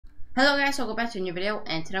Hello guys, welcome back to a new video,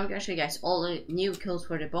 and today I'm going to show you guys all the new codes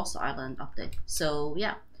for the boss island update. So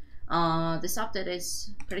yeah, this update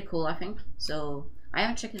is pretty cool, I think. So I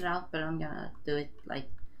haven't checked it out, but I'm gonna do it like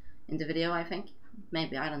in the video, I think.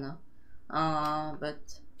 Maybe, I don't know. But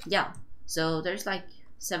yeah, so there's like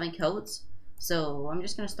 7 codes. So I'm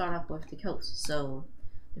just gonna start off with the codes. So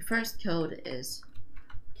the first code is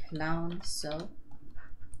clown so,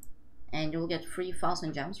 and you'll get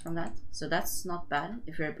 3,000 gems from that, so that's not bad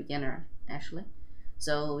if you're a beginner actually.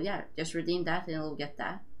 So yeah, just redeem that and you'll get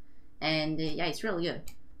that, and yeah, it's really good.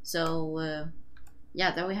 So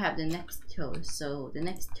yeah, then we have the next code. So the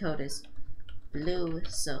next code is blue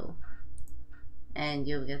so, and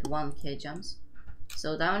you'll get 1k gems,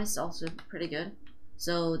 so that one is also pretty good.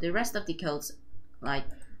 So the rest of the codes, like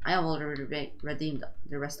I have already redeemed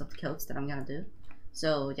the rest of the codes that I'm gonna do,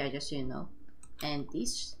 so yeah, just so you know. And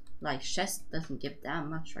these like chest doesn't give that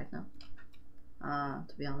much right now,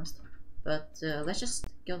 to be honest. But let's just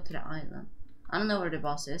go to the island. I don't know where the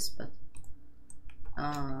boss is, but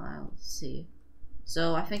I'll see.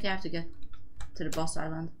 So I think I have to get to the boss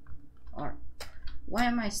island, or why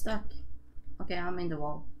am I stuck? Okay, I'm in the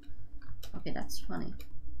wall. Okay, that's funny.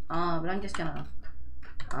 But I'm just gonna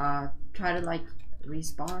try to like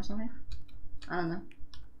respawn or something. I don't know.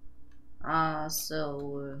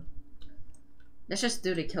 Let's just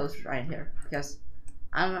do the codes right here, because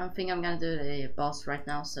I don't think I'm gonna do the boss right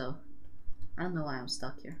now, so I don't know why I'm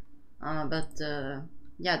stuck here.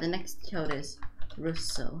 Yeah, the next code is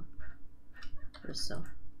Russo,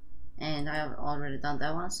 and I have already done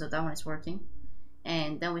that one, so that one is working.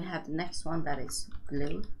 And then we have the next one that is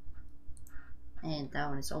blue, and that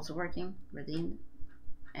one is also working, redeemed.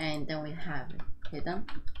 And then we have hidden,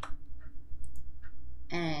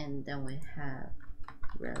 and then we have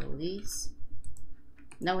release.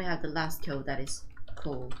 Now we have the last code that is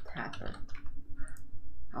cold tapper,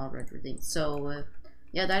 already redeemed. So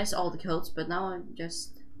yeah, that is all the codes, but now I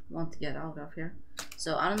just want to get out of here.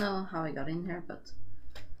 So I don't know how I got in here, but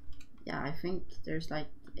yeah, I think there's like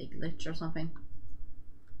a glitch or something.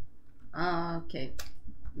 Okay,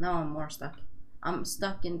 now I'm more stuck. I'm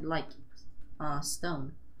stuck in like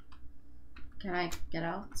stone. Can I get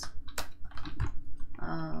out?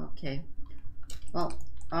 Okay, well,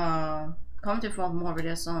 comment if you want more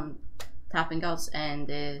videos on tapping gods, and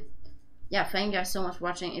yeah, thank you guys so much for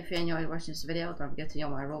watching. If you enjoyed watching this video, don't forget to join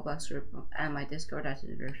my Roblox group and my Discord, that's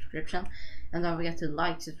in the description, and don't forget to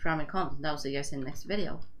like, subscribe, and comment, and I'll see you guys in the next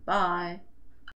video. Bye.